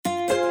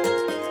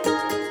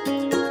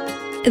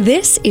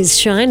This is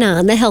Shine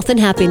On, the Health and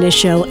Happiness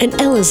Show, an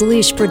Ella's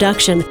Leash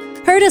production.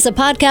 Heard as a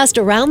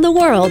podcast around the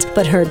world,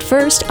 but heard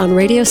first on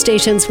radio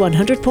stations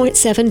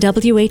 100.7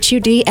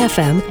 WHUD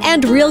FM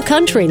and Real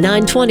Country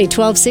 920,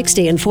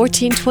 1260, and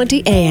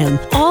 1420 AM,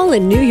 all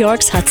in New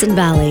York's Hudson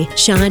Valley.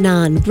 Shine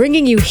On,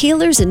 bringing you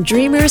healers and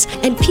dreamers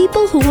and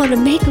people who want to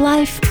make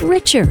life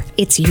richer.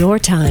 It's your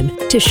time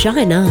to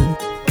shine on.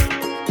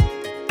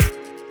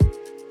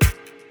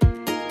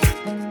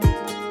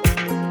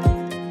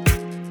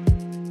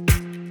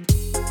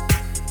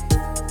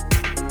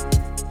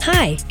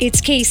 Hi, it's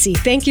Casey.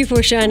 Thank you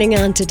for shining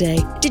on today.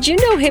 Did you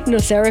know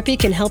hypnotherapy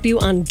can help you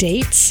on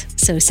dates?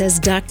 So says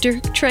Dr.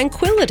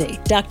 Tranquility.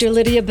 Dr.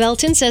 Lydia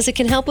Belton says it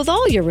can help with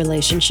all your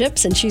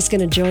relationships, and she's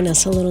going to join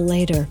us a little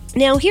later.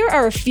 Now, here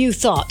are a few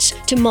thoughts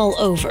to mull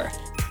over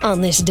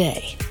on this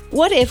day.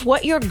 What if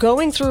what you're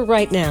going through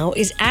right now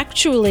is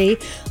actually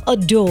a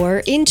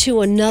door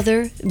into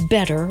another,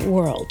 better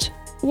world?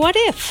 What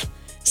if?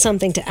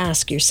 Something to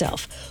ask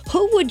yourself.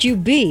 Who would you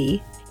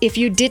be if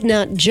you did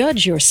not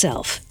judge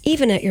yourself,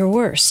 even at your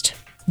worst?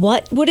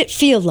 What would it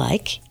feel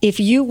like if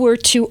you were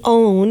to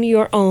own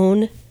your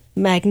own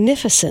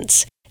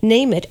magnificence?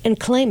 Name it and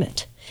claim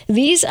it.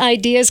 These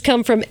ideas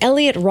come from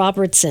Elliot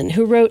Robertson,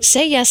 who wrote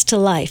Say Yes to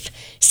Life,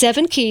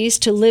 7 Keys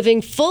to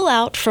Living Full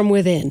Out from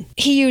Within.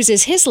 He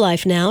uses his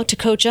life now to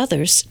coach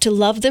others to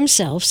love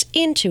themselves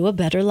into a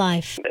better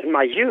life. In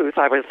my youth,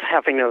 I was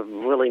having a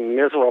really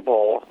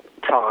miserable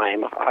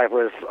time. I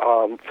was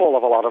full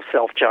of a lot of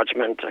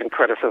self-judgment and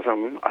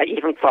criticism. I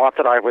even thought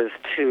that I was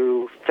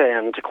too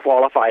thin to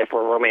qualify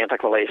for a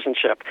romantic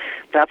relationship.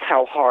 That's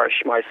how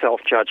harsh my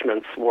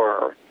self-judgments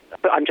were.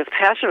 But I'm just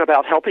passionate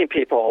about helping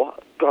people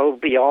go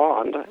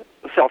beyond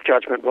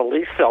self-judgment,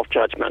 release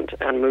self-judgment,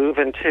 and move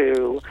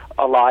into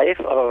a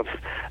life of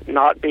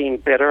not being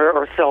bitter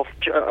or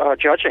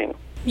self-judging.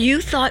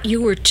 You thought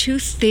you were too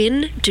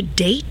thin to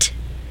date?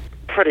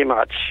 Pretty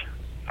much.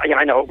 Yeah,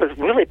 I know. It was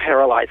really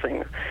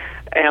paralyzing.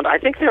 And I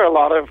think there are a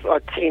lot of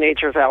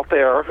teenagers out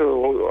there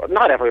who,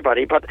 not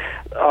everybody, but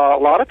a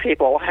lot of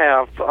people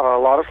have a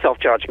lot of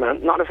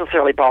self-judgment, not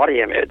necessarily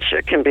body image.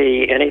 It can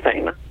be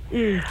anything.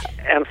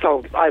 And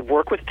so I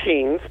work with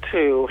teens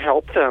to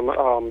help them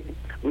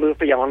move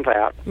beyond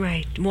that.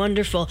 Right.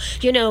 Wonderful.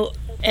 You know,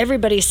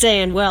 everybody's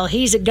saying, well,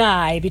 he's a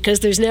guy, because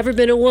there's never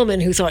been a woman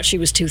who thought she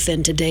was too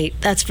thin to date.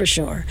 That's for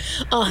sure.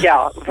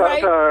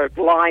 The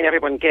line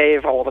everyone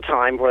gave all the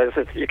time was,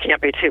 you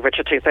can't be too rich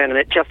or too thin, and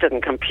it just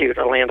didn't compute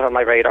or land on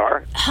my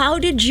radar. How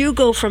did you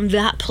go from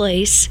that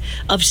place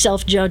of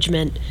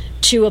self-judgment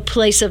to a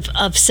place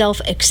of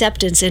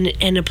self-acceptance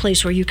and a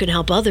place where you can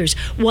help others?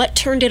 What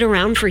turned it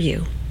around for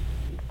you?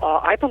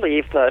 I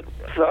believe that,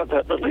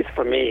 at least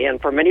for me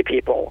and for many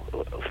people,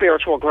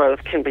 spiritual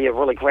growth can be a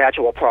really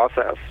gradual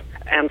process.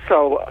 And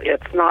so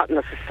it's not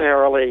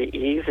necessarily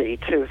easy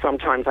to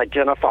sometimes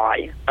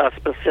identify a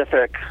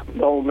specific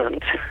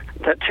moment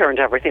that turned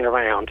everything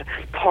around.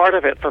 Part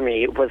of it for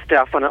me was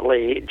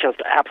definitely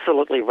just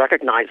absolutely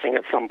recognizing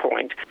at some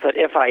point that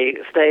if I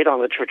stayed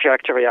on the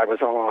trajectory I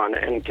was on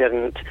and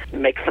didn't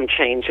make some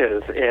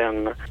changes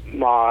in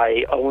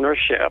my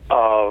ownership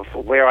of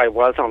where I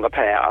was on the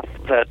path,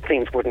 that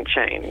things wouldn't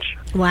change.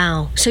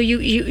 Wow. So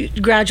you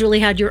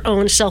gradually had your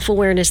own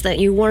self-awareness that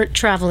you weren't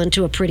traveling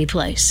to a pretty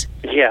place.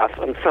 Yes,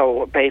 and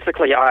so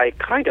basically I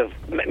kind of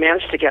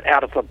managed to get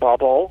out of the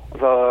bubble.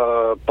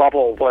 The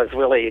bubble was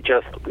really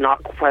just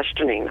not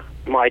questioning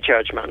my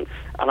judgments,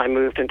 and I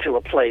moved into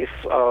a place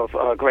of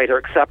greater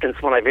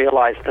acceptance when I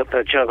realized that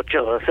the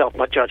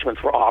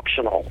self-judgments were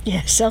optional.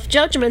 Yes,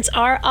 self-judgments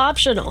are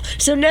optional.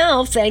 So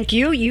now, thank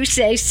you, you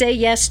say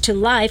yes to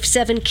life,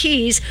 7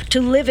 keys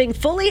to living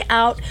fully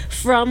out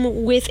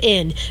from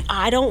within.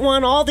 I don't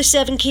want all the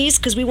 7 keys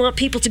because we want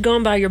people to go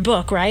and buy your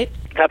book, right?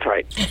 That's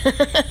right.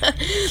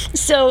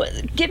 So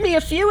give me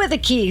a few of the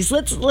keys.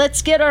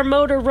 Let's get our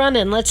motor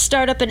running. Let's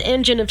start up an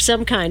engine of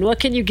some kind. What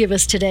can you give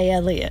us today,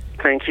 Elliot?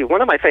 Thank you.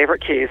 One of my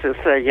favorite keys is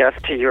say yes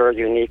to your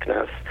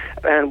uniqueness.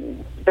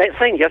 And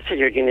saying yes to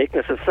your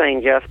uniqueness is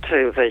saying yes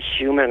to the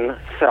human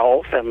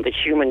self and the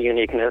human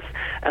uniqueness,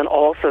 and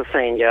also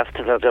saying yes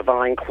to the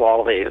divine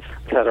qualities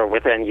that are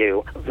within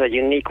you, the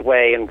unique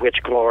way in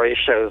which glory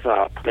shows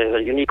up,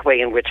 the unique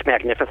way in which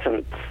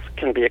magnificence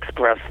can be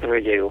expressed through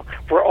you.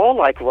 We're all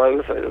like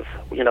roses.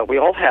 You know, we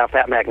all have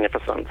that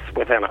magnificence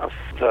within us,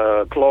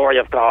 the glory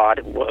of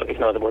God, you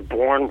know, that we're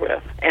born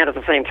with. And at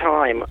the same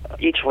time,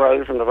 each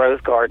rose in the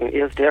rose garden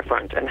is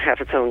different and has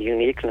its own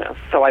uniqueness.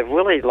 So I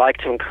really like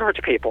to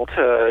encourage people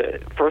to,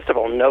 first of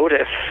all,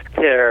 notice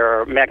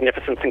their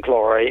magnificence and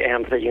glory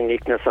and the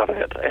uniqueness of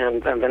it,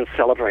 and then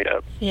celebrate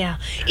it. Yeah.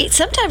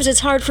 Sometimes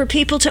it's hard for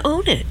people to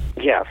own it.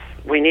 Yes.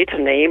 We need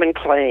to name and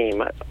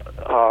claim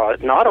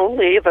not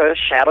only the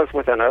shadows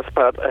within us,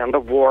 and the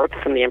warts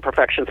and the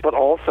imperfections, but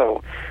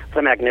also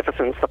the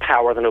magnificence, the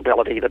power, the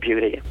nobility, the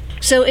beauty.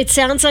 So it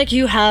sounds like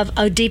you have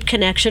a deep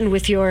connection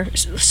with your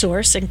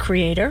source and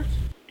creator.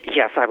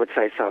 Yes, I would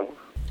say so.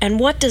 And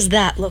what does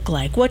that look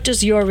like? What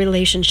does your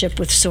relationship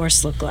with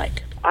Source look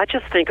like? I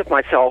just think of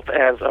myself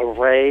as a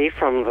ray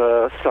from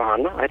the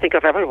sun. I think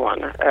of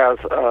everyone as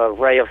a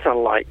ray of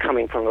sunlight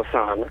coming from the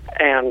sun.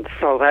 And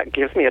so that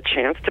gives me a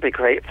chance to be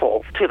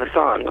grateful to the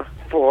sun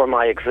for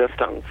my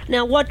existence.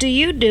 Now, what do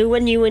you do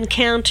when you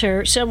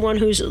encounter someone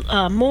who's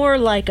more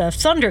like a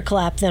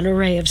thunderclap than a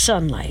ray of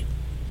sunlight?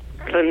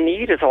 The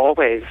need is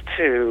always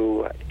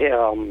to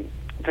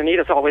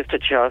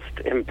just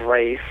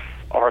embrace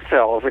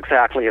ourselves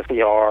exactly as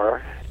we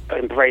are,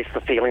 embrace the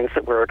feelings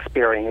that we're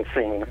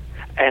experiencing,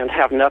 and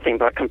have nothing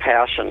but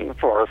compassion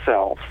for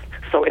ourselves.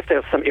 So if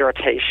there's some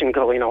irritation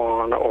going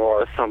on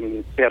or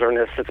some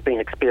bitterness that's being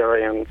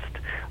experienced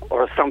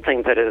or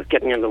something that is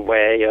getting in the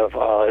way of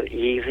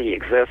easy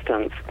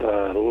existence,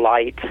 the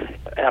light,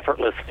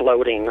 effortless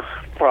floating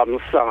from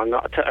sun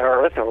to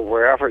earth or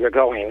wherever you're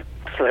going,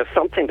 so there's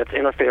something that's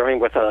interfering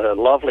with a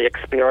lovely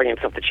experience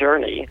of the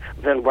journey,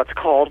 then what's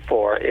called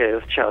for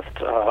is just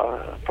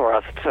for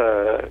us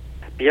to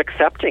be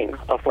accepting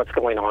of what's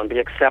going on, be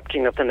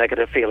accepting of the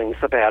negative feelings,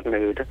 the bad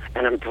mood,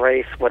 and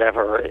embrace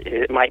whatever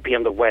it might be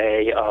in the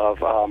way of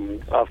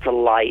the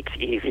light,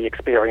 easy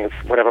experience,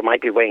 whatever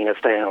might be weighing us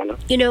down.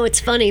 You know, it's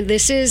funny.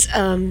 This is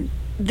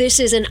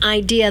an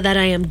idea that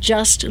I am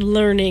just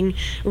learning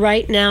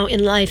right now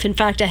in life. In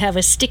fact, I have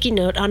a sticky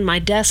note on my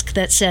desk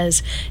that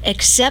says,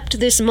 accept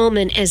this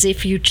moment as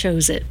if you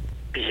chose it.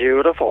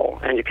 Beautiful.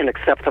 And you can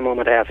accept the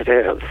moment as it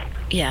is.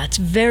 Yeah, it's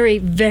very,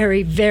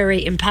 very,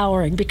 very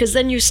empowering because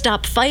then you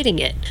stop fighting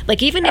it.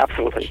 Like even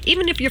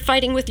if you're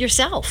fighting with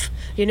yourself,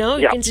 you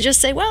can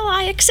just say, well,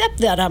 I accept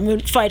that I'm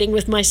fighting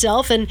with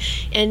myself, and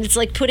it's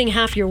like putting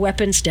half your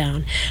weapons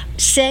down.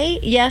 Say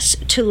yes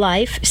to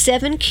life,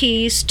 7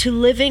 keys to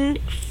living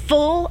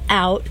full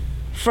out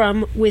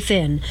from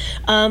within.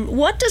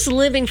 What does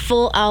living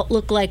full out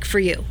look like for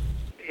you?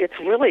 It's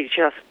really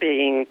just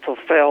being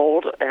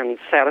fulfilled and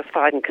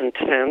satisfied and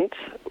content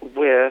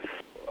with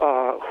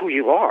who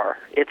you are.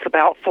 It's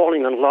about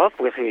falling in love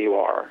with who you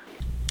are.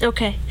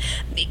 Okay.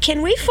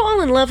 Can we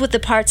fall in love with the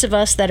parts of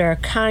us that are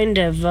kind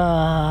of,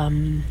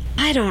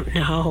 I don't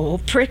know,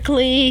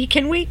 prickly?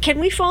 Can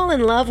we fall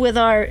in love with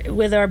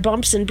our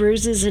bumps and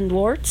bruises and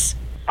warts?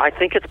 I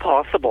think it's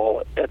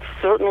possible. It's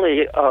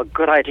certainly a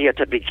good idea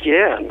to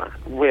begin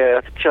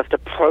with just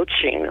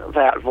approaching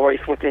that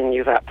voice within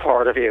you, that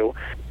part of you,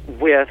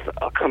 with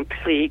a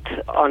complete,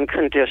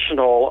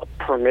 unconditional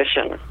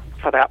permission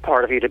for that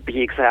part of you to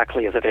be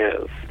exactly as it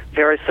is.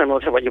 Very similar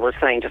to what you were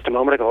saying just a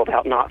moment ago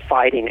about not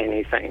fighting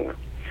anything.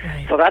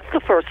 Right. So that's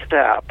the first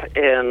step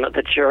in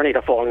the journey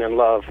to falling in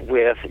love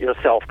with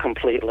yourself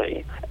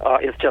completely,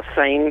 is just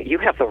saying you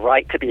have the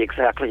right to be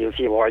exactly as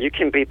you are. You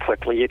can be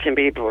prickly, you can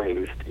be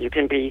bruised, you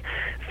can be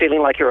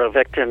feeling like you're a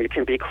victim, you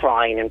can be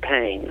crying in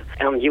pain,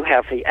 and you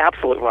have the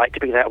absolute right to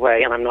be that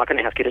way, and I'm not going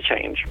to ask you to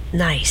change.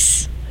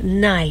 Nice.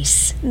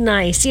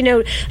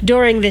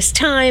 During this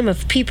time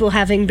of people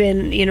having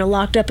been,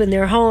 locked up in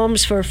their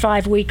homes for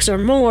 5 weeks or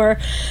more,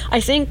 I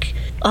think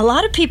a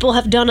lot of people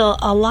have done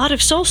a lot of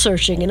soul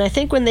searching. And I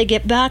think when they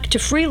get back to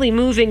freely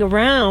moving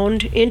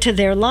around into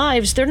their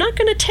lives, they're not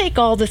going to take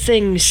all the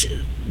things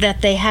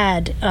that they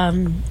had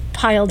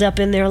piled up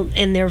in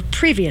their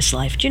previous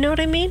life. Do you know what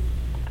I mean?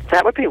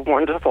 That would be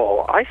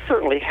wonderful. I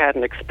certainly had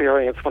an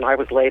experience when I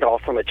was laid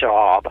off from a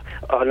job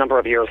a number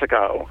of years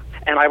ago.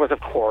 And I was, of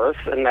course,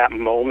 in that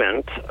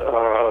moment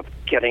of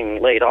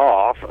getting laid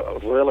off,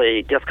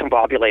 really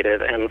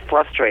discombobulated and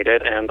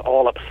frustrated and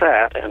all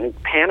upset and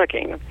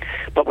panicking.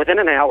 But within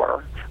an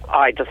hour,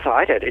 I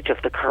decided, it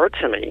just occurred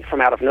to me from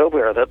out of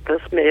nowhere that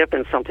this may have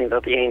been something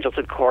that the angels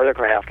had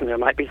choreographed, and there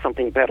might be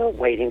something better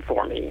waiting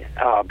for me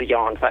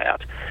beyond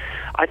that.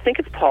 I think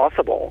it's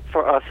possible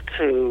for us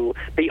to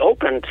be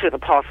open to the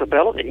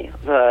possibility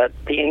that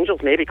the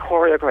angels may be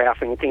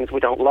choreographing things we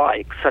don't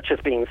like, such as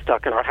being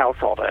stuck in our house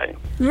all day.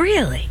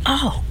 Really?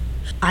 Oh,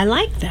 I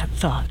like that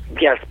thought.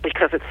 Yes,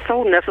 because it's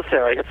so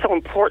necessary. It's so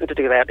important to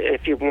do that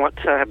if you want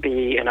to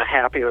be in a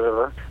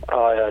happier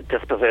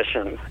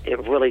disposition. It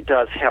really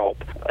does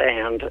help.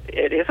 And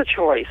it is a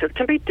choice. It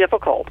can be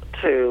difficult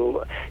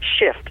to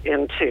shift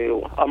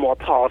into a more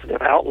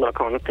positive outlook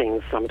on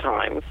things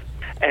sometimes.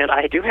 And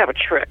I do have a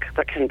trick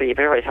that can be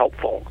very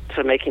helpful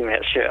to making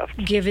that shift.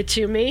 Give it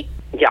to me.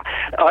 Yeah.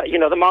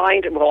 The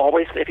mind will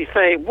always, if you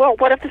say, well,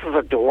 what if this is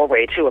a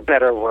doorway to a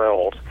better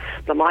world?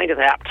 The mind is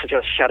apt to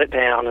just shut it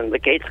down, and the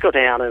gates go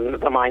down, and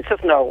the mind says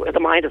no. The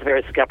mind is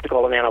very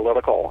skeptical and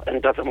analytical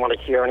and doesn't want to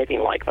hear anything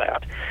like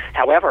that.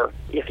 However,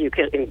 if you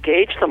can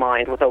engage the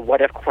mind with a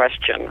what-if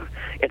question,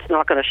 it's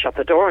not going to shut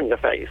the door in your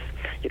face.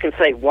 You can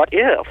say, what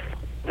if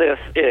this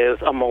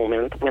is a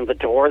moment when the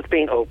door is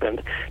being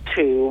opened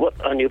to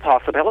a new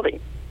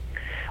possibility?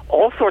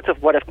 All sorts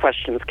of what-if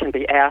questions can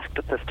be asked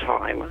at this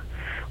time.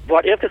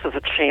 What if this is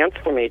a chance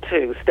for me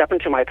to step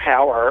into my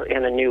power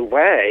in a new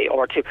way,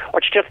 or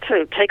just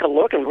to take a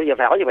look and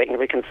reevaluate and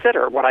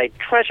reconsider what I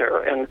treasure?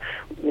 And,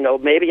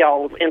 maybe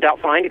I'll end up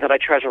finding that I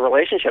treasure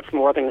relationships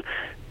more than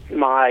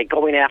my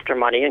going after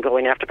money and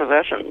going after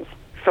possessions.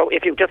 So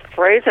if you just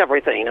phrase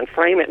everything and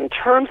frame it in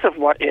terms of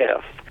what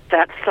if,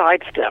 that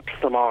sidesteps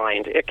the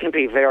mind. It can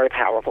be very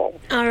powerful.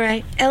 All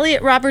right.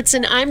 Elliot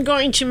Robertson, I'm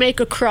going to make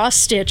a cross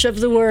stitch of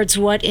the words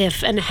 "what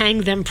if" and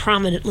hang them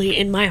prominently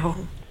in my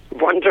home.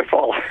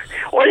 Wonderful.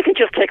 Or you can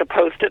just take a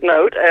Post-it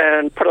note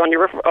and put it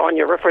on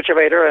your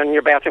refrigerator and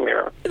your bathroom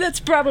mirror. That's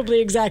probably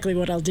exactly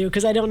what I'll do,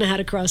 because I don't know how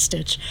to cross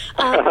stitch.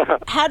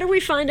 How do we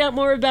find out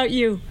more about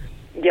you?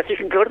 Yes, you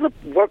can go to the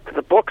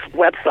book's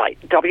website,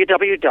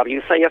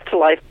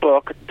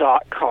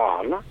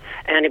 www.sayestolifebook.com.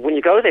 And when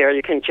you go there,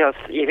 you can just,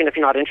 even if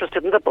you're not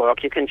interested in the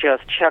book, you can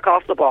just check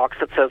off the box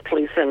that says,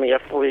 please send me a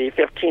free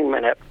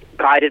 15-minute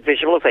guided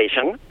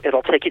visualization.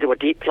 It'll take you to a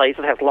deep place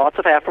that has lots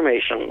of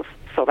affirmations.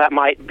 So that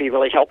might be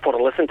really helpful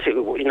to listen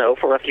to,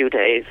 for a few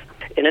days.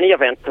 In any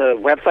event, the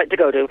website to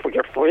go to for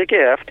your free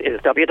gift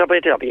is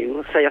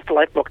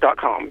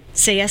www.sayestolifebook.com.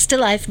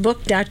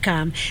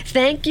 Sayestolifebook.com.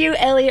 Thank you,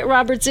 Elliot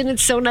Robertson.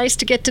 It's so nice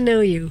to get to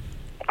know you.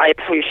 I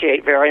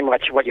appreciate very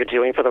much what you're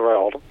doing for the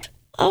world.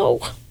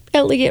 Oh,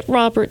 Elliot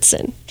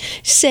Robertson.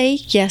 Say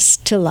yes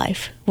to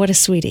life. What a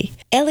sweetie.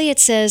 Elliot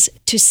says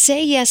to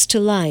say yes to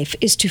life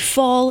is to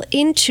fall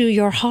into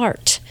your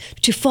heart,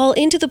 to fall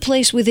into the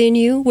place within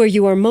you where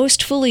you are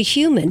most fully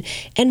human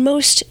and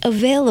most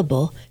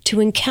available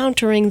to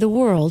encountering the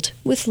world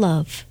with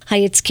love. Hi,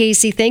 it's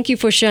Casey. Thank you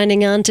for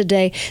shining on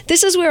today.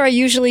 This is where I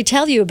usually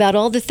tell you about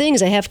all the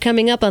things I have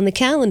coming up on the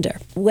calendar.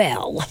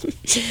 Well,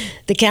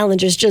 the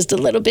calendar's just a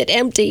little bit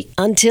empty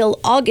until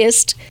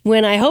August,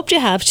 when I hope to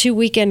have 2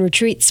 weekend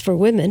retreats for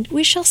women.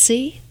 We shall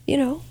see,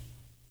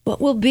 What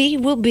will be,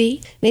 will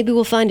be. Maybe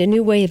we'll find a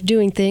new way of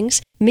doing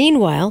things.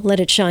 Meanwhile, Let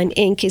It Shine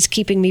Inc. is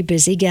keeping me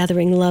busy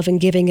gathering love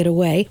and giving it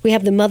away. We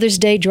have the Mother's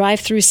Day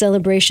drive-through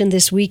celebration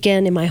this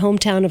weekend in my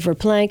hometown of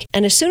Verplanck,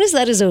 and as soon as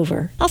that is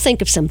over, I'll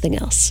think of something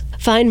else.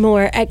 Find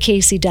more at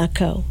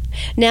casey.co.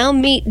 Now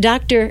meet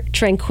Dr.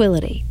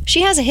 Tranquility.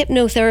 She has a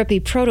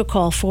hypnotherapy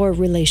protocol for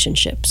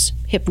relationships.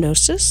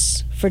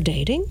 Hypnosis for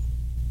dating?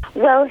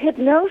 Well,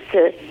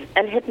 hypnosis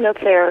and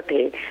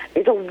hypnotherapy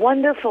is a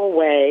wonderful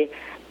way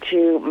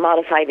to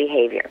modify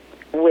behavior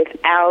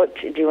without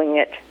doing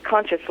it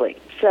consciously.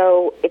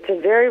 So it's a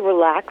very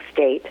relaxed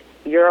state.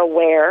 You're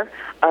aware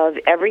of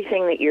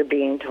everything that you're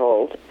being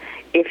told.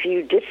 If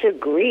you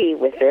disagree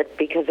with it,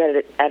 because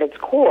at its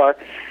core,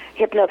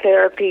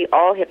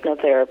 all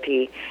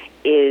hypnotherapy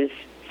is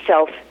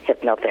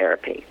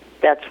self-hypnotherapy.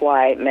 That's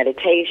why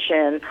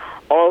meditation,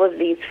 all of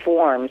these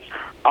forms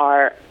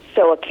are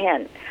so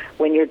akin.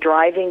 When you're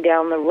driving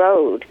down the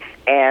road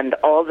and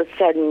all of a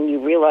sudden you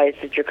realize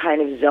that you're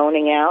kind of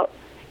zoning out,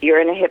 you're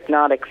in a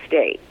hypnotic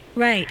state.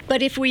 Right.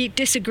 But if we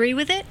disagree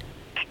with it?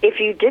 If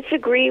you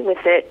disagree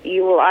with it,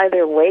 you will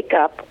either wake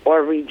up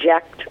or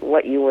reject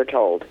what you were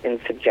told in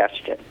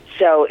suggestion.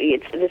 So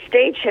the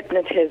stage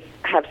hypnotists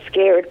have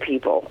scared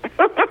people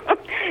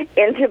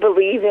into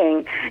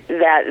believing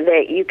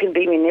that you can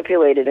be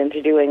manipulated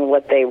into doing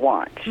what they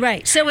want.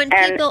 Right. So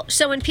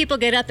when people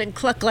get up and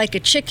cluck like a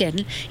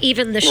chicken,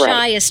 even the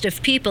shyest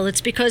of people,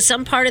 it's because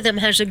some part of them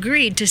has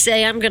agreed to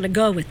say, I'm going to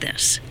go with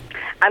this.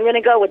 I'm going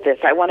to go with this.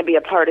 I want to be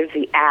a part of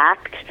the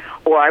act,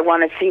 or I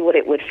want to see what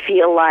it would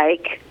feel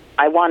like.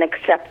 I want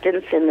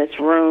acceptance in this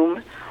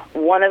room.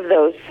 One of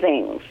those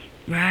things.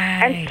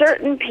 Right. And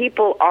certain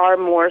people are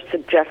more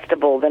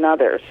suggestible than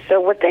others.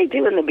 So what they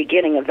do in the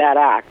beginning of that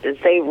act is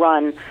they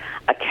run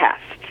a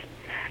test.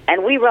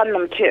 And we run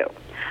them too.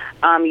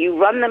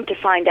 You run them to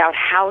find out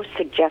how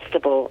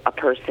suggestible a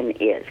person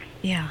is.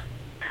 Yeah.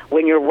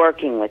 When you're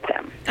working with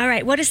them. All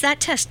right. What does that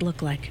test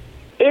look like?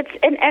 It's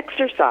an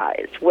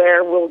exercise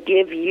where we'll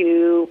give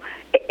you,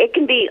 it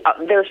can be,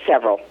 there's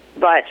several,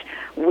 but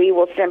we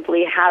will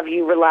simply have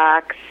you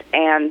relax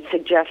and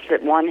suggest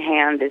that one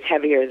hand is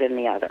heavier than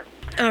the other.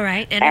 All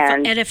right.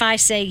 And if I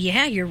say,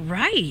 yeah, you're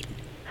right.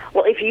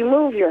 Well, if you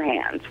move your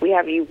hands, we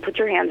have you put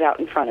your hands out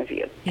in front of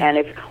you. Yeah. And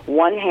if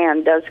one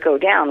hand does go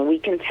down, we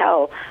can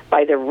tell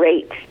by the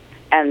rate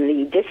and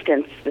the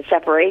distance, the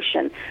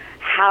separation,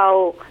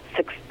 how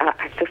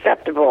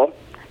susceptible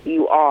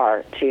you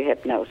are to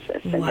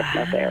hypnosis and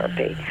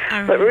hypnotherapy.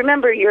 Right. But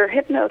remember, your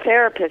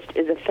hypnotherapist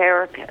is a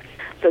therapist,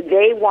 so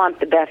they want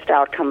the best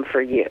outcome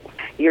for you.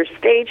 Your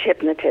stage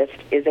hypnotist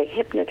is a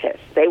hypnotist.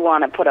 They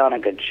want to put on a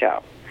good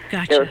show.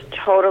 Gotcha. They're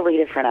totally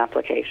different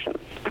applications.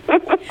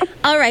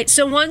 All right,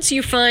 so once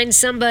you find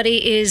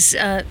somebody is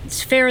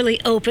fairly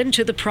open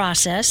to the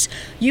process,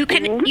 you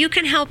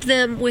can help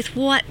them with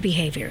what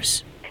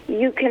behaviors?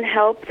 You can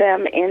help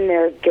them in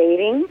their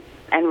dating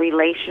and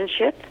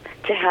relationship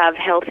to have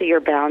healthier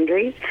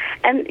boundaries.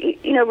 And,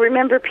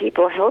 remember,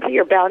 people,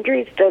 healthier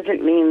boundaries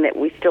doesn't mean that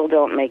we still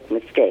don't make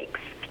mistakes.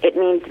 It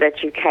means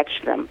that you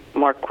catch them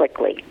more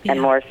quickly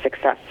and more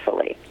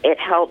successfully. It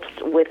helps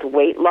with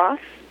weight loss.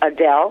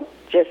 Adele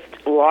just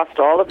lost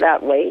all of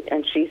that weight,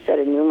 and she said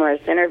in numerous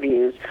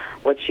interviews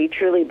what she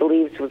truly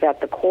believes was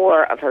at the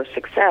core of her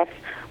success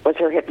was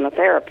her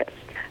hypnotherapist.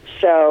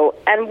 So,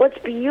 and what's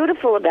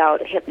beautiful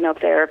about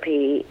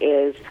hypnotherapy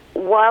is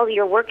while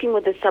you're working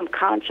with the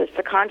subconscious,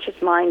 the conscious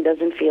mind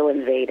doesn't feel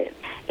invaded.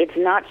 It's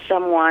not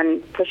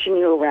someone pushing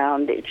you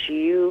around. It's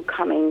you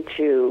coming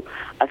to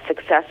a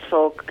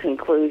successful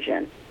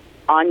conclusion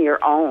on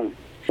your own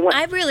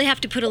I really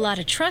have to put a lot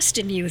of trust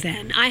in you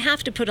then. I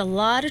have to put a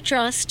lot of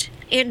trust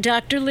in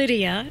Dr.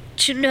 Lydia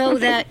to know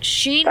that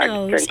she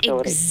knows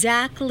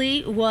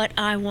exactly what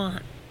I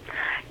want.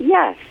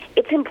 Yes,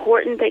 it's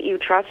important that you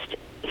trust.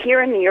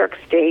 Here in New York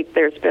State,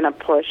 there's been a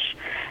push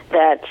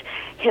that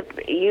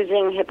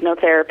using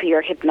hypnotherapy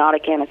or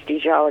hypnotic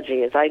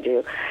anesthesiology, as I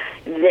do,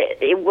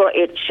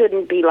 it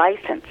shouldn't be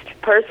licensed.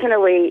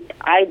 Personally,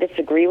 I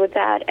disagree with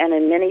that, and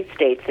in many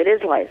states it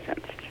is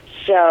licensed.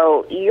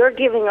 So you're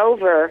giving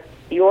over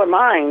your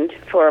mind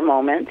for a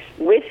moment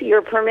with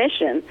your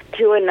permission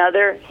to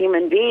another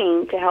human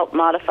being to help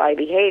modify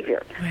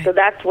behavior. Right. So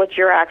that's what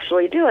you're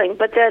actually doing.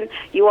 But then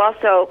you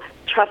also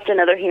trust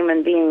another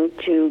human being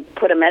to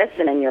put a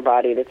medicine in your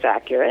body that's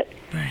accurate.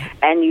 Right.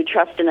 And you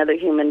trust another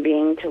human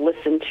being to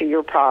listen to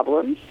your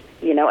problems,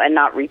 and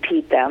not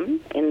repeat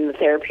them in the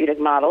therapeutic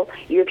model.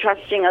 You're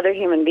trusting other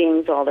human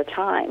beings all the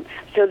time.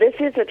 So this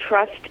is a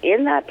trust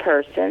in that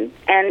person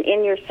and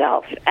in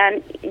yourself.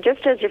 And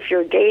just as if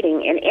you're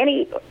dating, in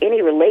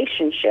any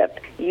relationship,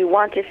 you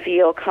want to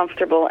feel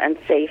comfortable and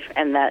safe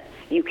and that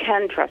you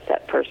can trust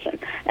that person.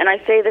 And I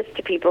say this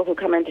to people who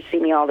come in to see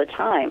me all the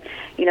time.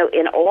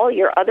 In all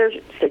your other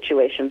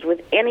situations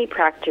with any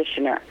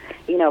practitioner,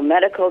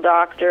 medical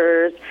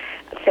doctors,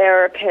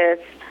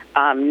 therapists,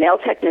 nail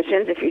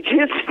technicians, if you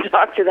choose to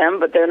talk to them,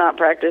 but they're not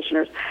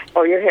practitioners,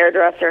 or your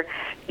hairdresser,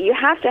 you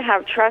have to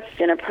have trust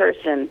in a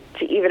person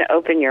to even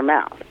open your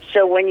mouth.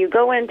 So when you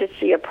go in to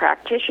see a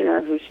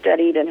practitioner who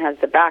studied and has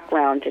the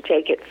background to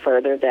take it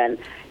further than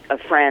a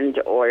friend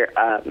or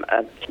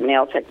a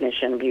nail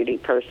technician, beauty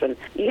person,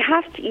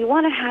 you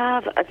want to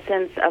have a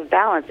sense of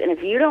balance. And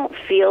if you don't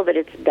feel that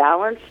it's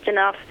balanced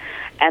enough,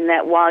 and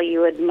that while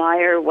you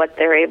admire what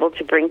they're able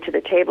to bring to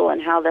the table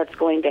and how that's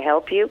going to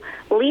help you,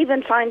 leave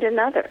and find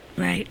another.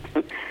 Right.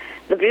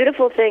 The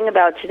beautiful thing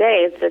about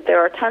today is that there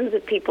are tons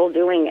of people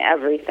doing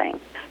everything.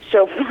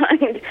 So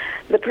find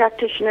the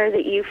practitioner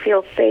that you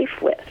feel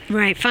safe with.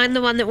 Right. Find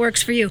the one that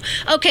works for you.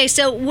 Okay,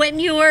 so when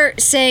you're,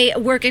 say,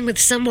 working with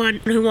someone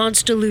who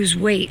wants to lose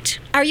weight,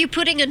 are you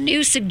putting a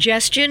new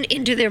suggestion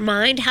into their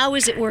mind? How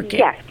is it working?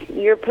 Yes.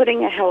 You're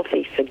putting a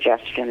healthy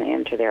suggestion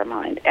into their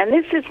mind. And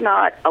this is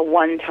not a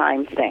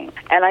one-time thing.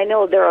 And I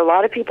know there are a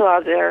lot of people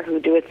out there who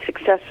do it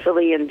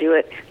successfully and do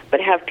it, but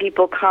have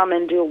people come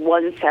and do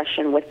one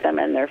session with them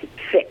and they're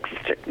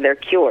fixed, they're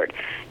cured.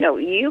 No,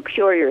 you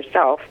cure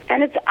yourself.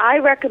 And I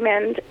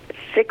recommend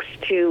 6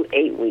 to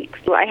 8 weeks.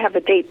 I have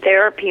a date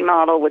therapy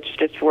model which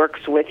just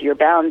works with your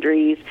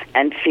boundaries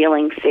and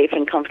feeling safe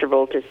and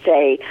comfortable to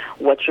say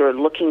what you're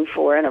looking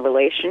for in a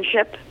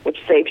relationship, which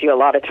saves you a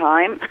lot of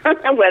time,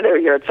 whether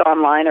it's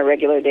online or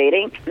regular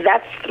dating.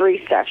 That's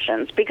 3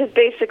 sessions because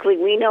basically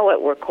we know at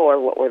our core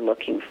what we're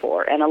looking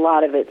for, and a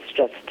lot of it's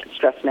just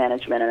stress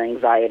management and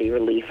anxiety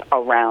relief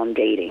around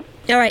dating.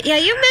 All right. Yeah,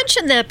 you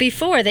mentioned that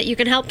before, that you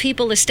can help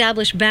people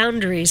establish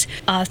boundaries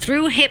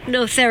through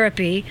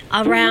hypnotherapy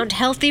around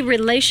healthy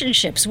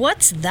relationships.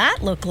 What's that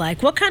look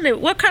like? What kind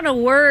of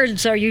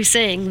words are you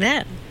saying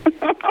then?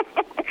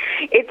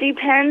 It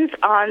depends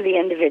on the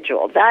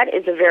individual. That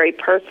is a very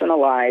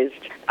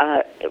personalized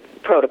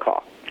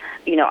protocol.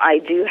 I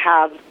do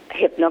have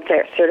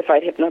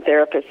certified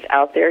hypnotherapists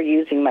out there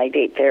using my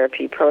date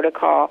therapy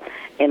protocol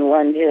in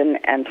London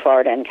and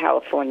Florida and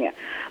California.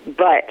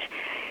 But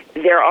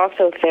they're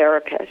also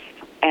therapists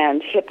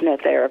and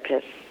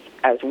hypnotherapists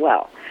as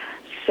well.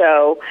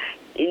 So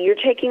you're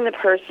taking the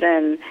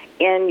person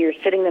in, you're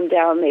sitting them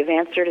down, they've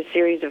answered a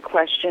series of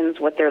questions,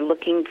 what they're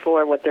looking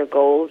for, what their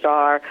goals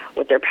are,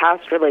 what their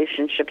past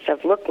relationships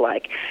have looked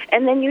like.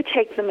 And then you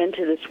take them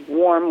into this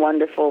warm,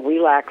 wonderful,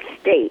 relaxed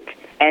state,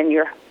 and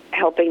you're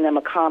helping them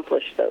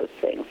accomplish those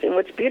things. And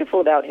what's beautiful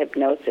about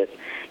hypnosis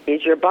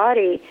is your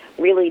body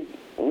really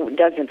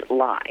doesn't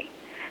lie.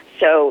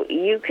 So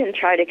you can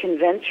try to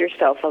convince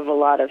yourself of a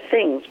lot of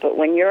things, but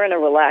when you're in a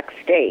relaxed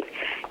state,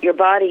 your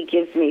body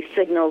gives me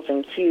signals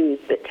and cues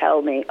that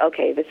tell me,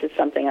 okay, this is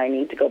something I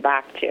need to go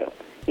back to.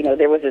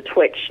 There was a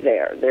twitch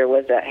there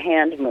was a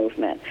hand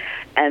movement,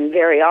 and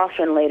very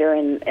often later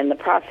in the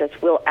process,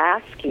 we'll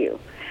ask you,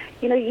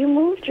 you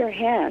moved your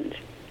hand.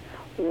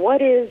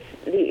 What is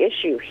the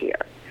issue here?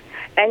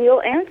 And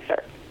you'll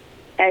answer,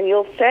 and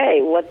you'll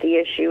say what the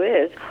issue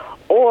is,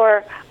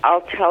 or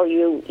I'll tell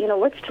you,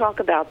 let's talk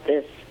about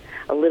this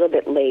a little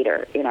bit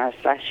later in our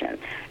session.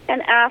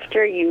 And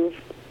after you've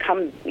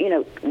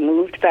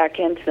moved back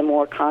into the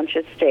more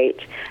conscious state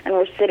and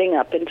we're sitting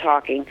up and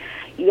talking,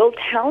 you'll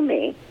tell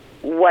me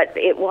what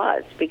it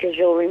was because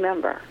you'll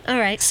remember. All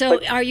right.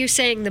 So are you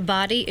saying the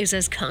body is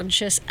as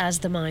conscious as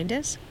the mind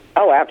is?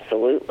 Oh,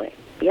 absolutely.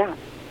 Yeah,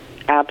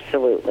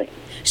 absolutely.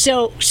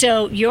 So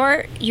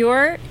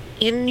you're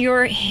in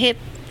your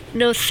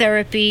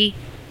hypnotherapy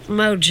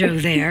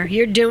mojo there.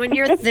 You're doing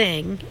your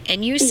thing,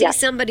 and you see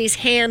somebody's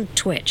hand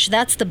twitch.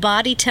 That's the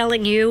body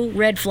telling you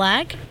red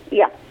flag?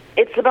 Yeah.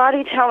 It's the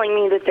body telling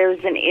me that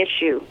there's an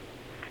issue.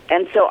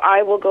 And so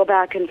I will go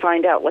back and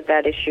find out what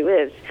that issue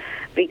is.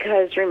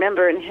 Because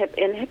remember, in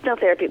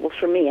hypnotherapy, well,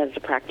 for me as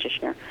a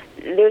practitioner,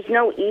 there's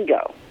no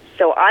ego.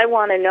 So I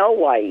want to know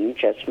why you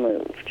just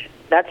moved.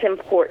 That's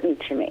important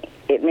to me.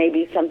 It may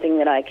be something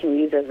that I can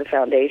use as a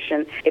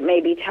foundation. It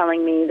may be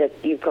telling me that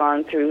you've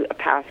gone through a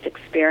past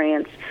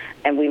experience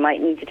and we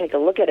might need to take a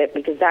look at it,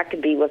 because that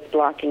could be what's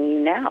blocking you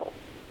now.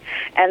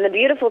 And the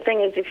beautiful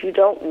thing is, if you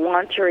don't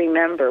want to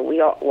remember,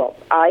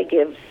 I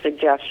give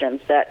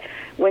suggestions that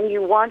when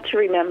you want to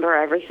remember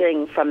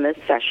everything from this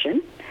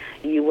session,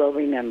 you will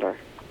remember.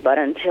 But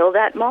until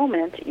that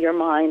moment, your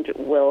mind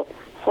will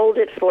hold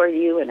it for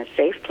you in a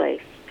safe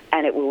place,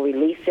 and it will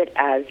release it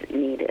as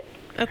needed.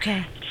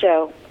 Okay.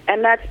 So,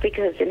 and that's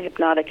because in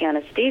hypnotic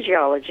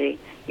anesthesiology,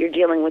 you're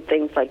dealing with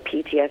things like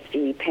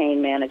PTSD,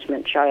 pain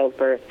management,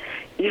 childbirth.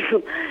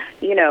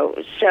 You know,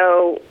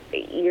 so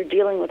you're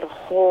dealing with a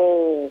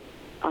whole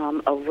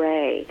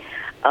array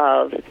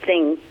of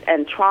things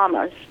and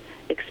traumas,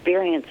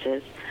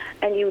 experiences,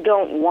 and you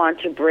don't want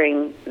to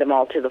bring them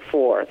all to the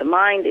fore. The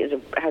mind is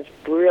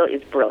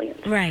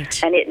brilliant.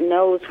 Right. And it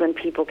knows when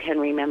people can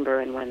remember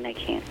and when they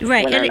can't.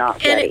 Right. When they're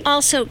not ready. And it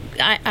also,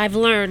 I've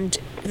learned,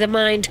 the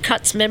mind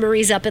cuts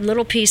memories up in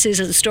little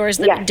pieces and stores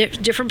them in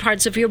different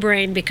parts of your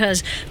brain,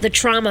 because the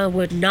trauma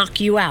would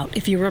knock you out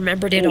if you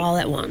remembered it all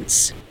at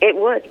once. It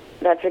would.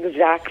 That's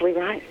exactly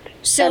right.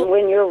 So, and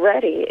when you're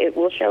ready, it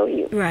will show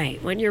you.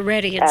 Right, when you're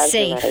ready and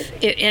safe.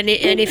 And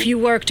if you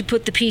work to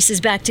put the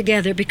pieces back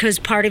together, because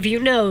part of you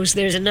knows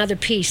there's another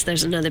piece.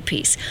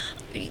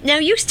 Now,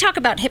 you talk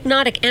about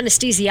hypnotic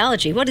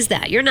anesthesiology. What is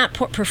that? You're not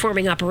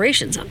performing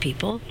operations on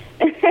people.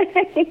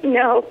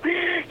 No.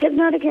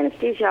 Hypnotic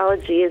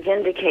anesthesiology is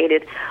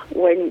indicated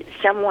when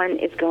someone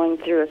is going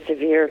through a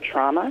severe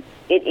trauma.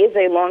 It is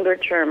a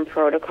longer-term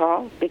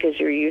protocol because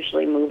you're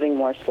usually moving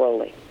more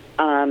slowly.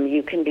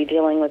 You can be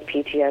dealing with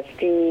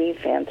PTSD,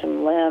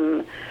 phantom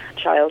limb,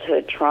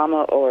 childhood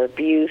trauma or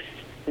abuse.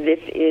 This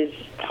is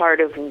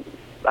part of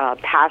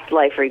past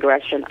life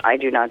regression. I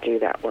do not do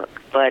that work,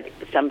 but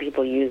some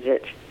people use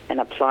it and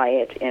apply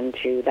it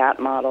into that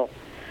model.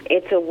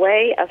 It's a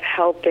way of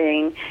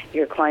helping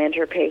your client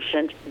or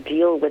patient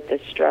deal with the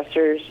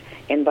stressors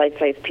in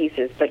bite-sized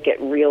pieces, but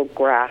get real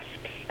grasps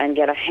and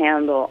get a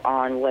handle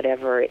on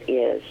whatever it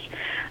is.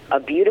 A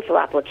beautiful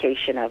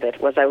application of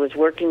it was I was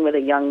working with a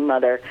young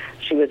mother.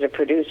 She was a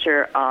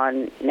producer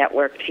on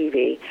network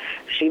TV.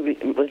 She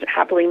was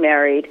happily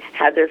married,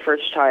 had their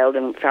first child,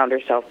 and found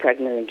herself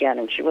pregnant again.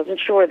 And she wasn't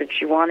sure that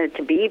she wanted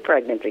to be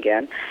pregnant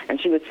again, and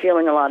she was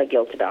feeling a lot of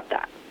guilt about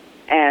that.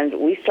 And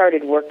we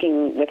started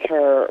working with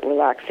her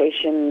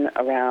relaxation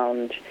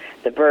around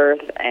the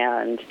birth,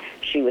 and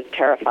she was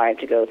terrified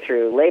to go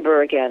through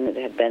labor again. It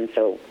had been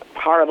so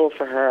horrible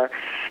for her.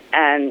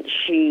 And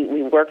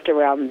we worked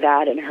around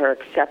that and her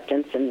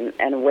acceptance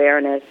and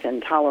awareness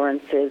and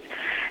tolerances.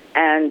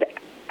 And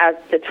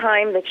at the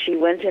time that she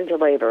went into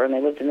labor, and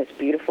they lived in this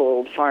beautiful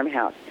old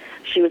farmhouse,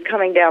 she was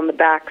coming down the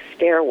back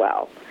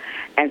stairwell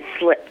and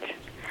slipped.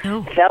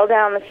 Oh. Fell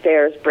down the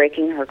stairs,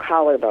 breaking her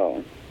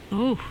collarbone.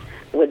 Oh.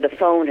 With the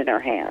phone in her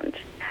hand,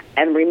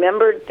 and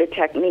remembered the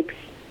techniques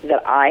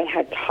that I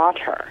had taught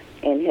her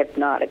in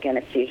hypnotic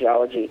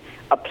anesthesiology,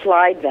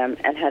 applied them,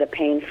 and had a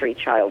pain-free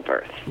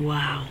childbirth.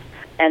 Wow.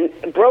 And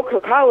broke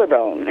her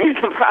collarbone in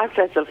the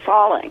process of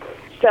falling.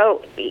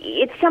 So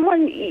it's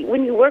someone,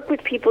 when you work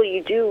with people,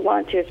 you do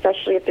want to,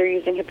 especially if they're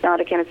using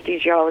hypnotic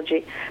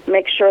anesthesiology,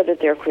 make sure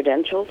that they're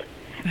credentialed,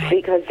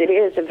 because it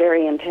is a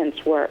very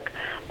intense work.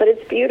 But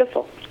it's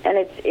beautiful, and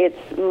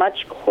it's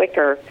much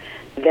quicker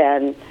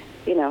than,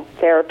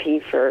 therapy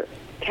for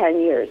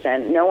 10 years.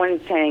 And no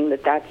one's saying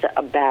that that's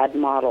a bad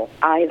model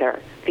either.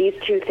 These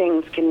two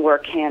things can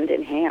work hand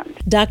in hand.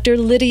 Dr.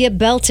 Lydia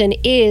Belton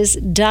is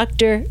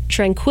Dr.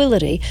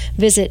 Tranquility.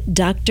 Visit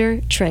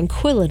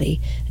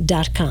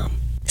drtranquility.com.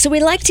 So we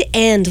like to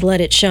end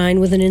Let It Shine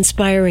with an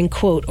inspiring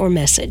quote or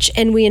message,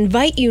 and we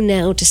invite you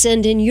now to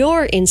send in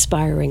your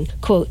inspiring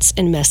quotes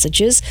and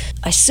messages.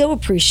 I so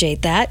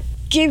appreciate that.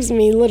 Gives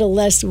me a little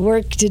less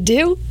work to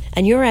do.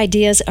 And your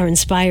ideas are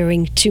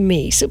inspiring to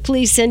me. So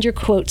please send your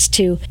quotes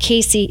to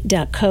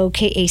Kacey.co,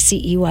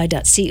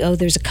 KACEY.co.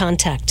 There's a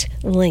contact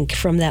link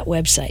from that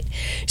website.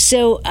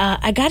 So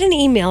I got an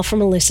email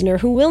from a listener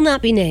who will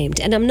not be named.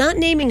 And I'm not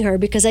naming her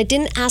because I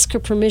didn't ask her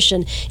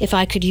permission if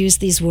I could use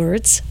these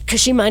words,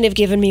 because she might have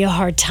given me a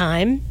hard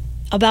time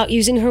about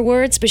using her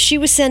words, but she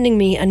was sending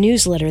me a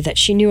newsletter that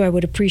she knew I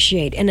would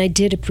appreciate, and I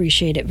did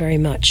appreciate it very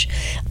much.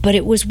 But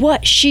it was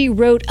what she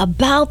wrote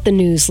about the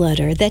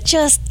newsletter that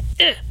just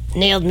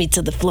nailed me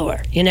to the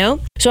floor,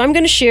 So I'm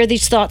going to share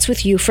these thoughts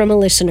with you from a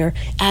listener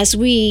as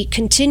we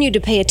continue to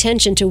pay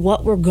attention to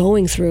what we're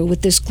going through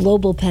with this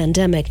global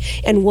pandemic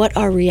and what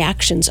our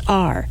reactions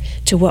are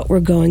to what we're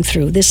going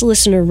through. This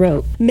listener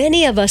wrote,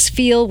 "Many of us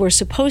feel we're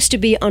supposed to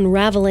be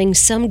unraveling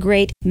some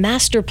great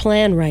master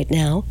plan right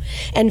now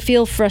and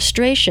feel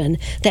frustration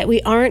that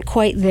we aren't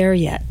quite there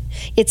yet.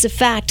 It's a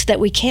fact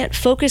that we can't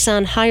focus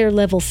on higher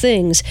level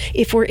things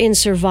if we're in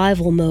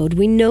survival mode.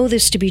 We know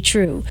this to be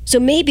true. So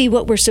maybe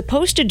what we're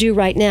supposed to do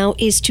right now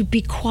is to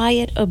be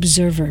quiet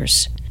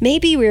observers.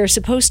 Maybe we are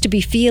supposed to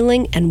be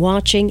feeling and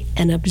watching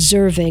and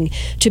observing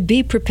to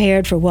be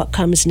prepared for what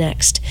comes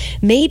next.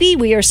 Maybe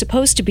we are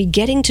supposed to be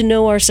getting to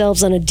know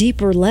ourselves on a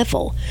deeper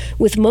level,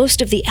 with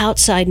most of the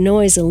outside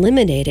noise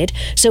eliminated,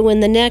 so when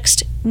the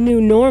next new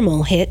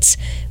normal hits,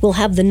 we'll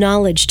have the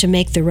knowledge to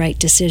make the right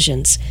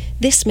decisions.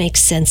 This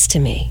makes sense to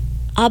me.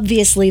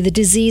 Obviously, the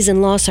disease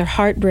and loss are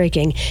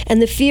heartbreaking,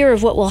 and the fear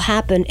of what will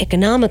happen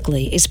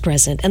economically is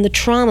present, and the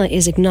trauma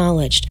is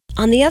acknowledged.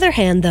 On the other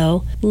hand,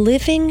 though,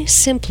 living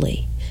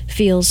simply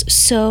feels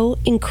so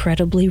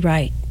incredibly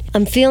right.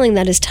 I'm feeling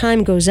that as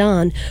time goes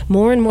on,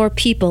 more and more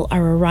people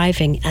are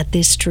arriving at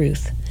this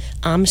truth.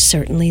 I'm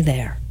certainly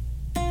there.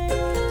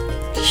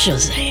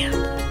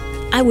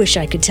 Shazam. I wish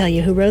I could tell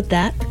you who wrote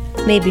that.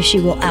 Maybe she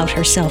will out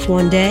herself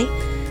one day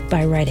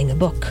by writing a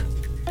book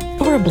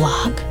or a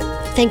blog.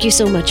 Thank you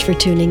so much for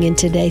tuning in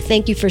today.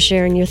 Thank you for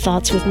sharing your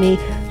thoughts with me.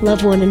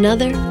 Love one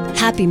another.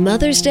 Happy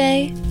Mother's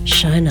Day.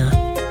 Shine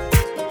on.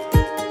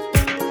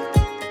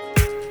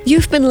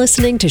 You've been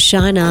listening to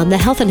Shine On, the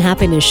Health and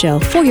Happiness Show,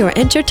 for your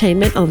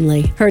entertainment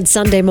only. Heard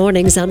Sunday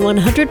mornings on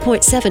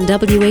 100.7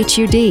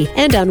 WHUD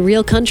and on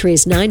Real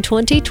Country's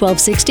 920,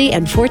 1260,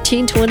 and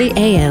 1420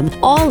 AM,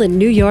 all in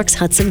New York's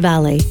Hudson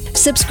Valley.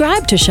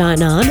 Subscribe to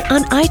Shine On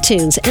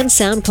iTunes and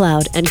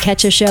SoundCloud, and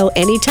catch a show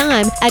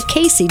anytime at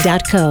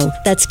kacey.co.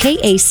 That's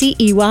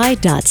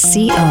KACEY.co.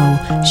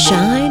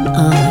 Shine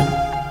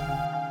on.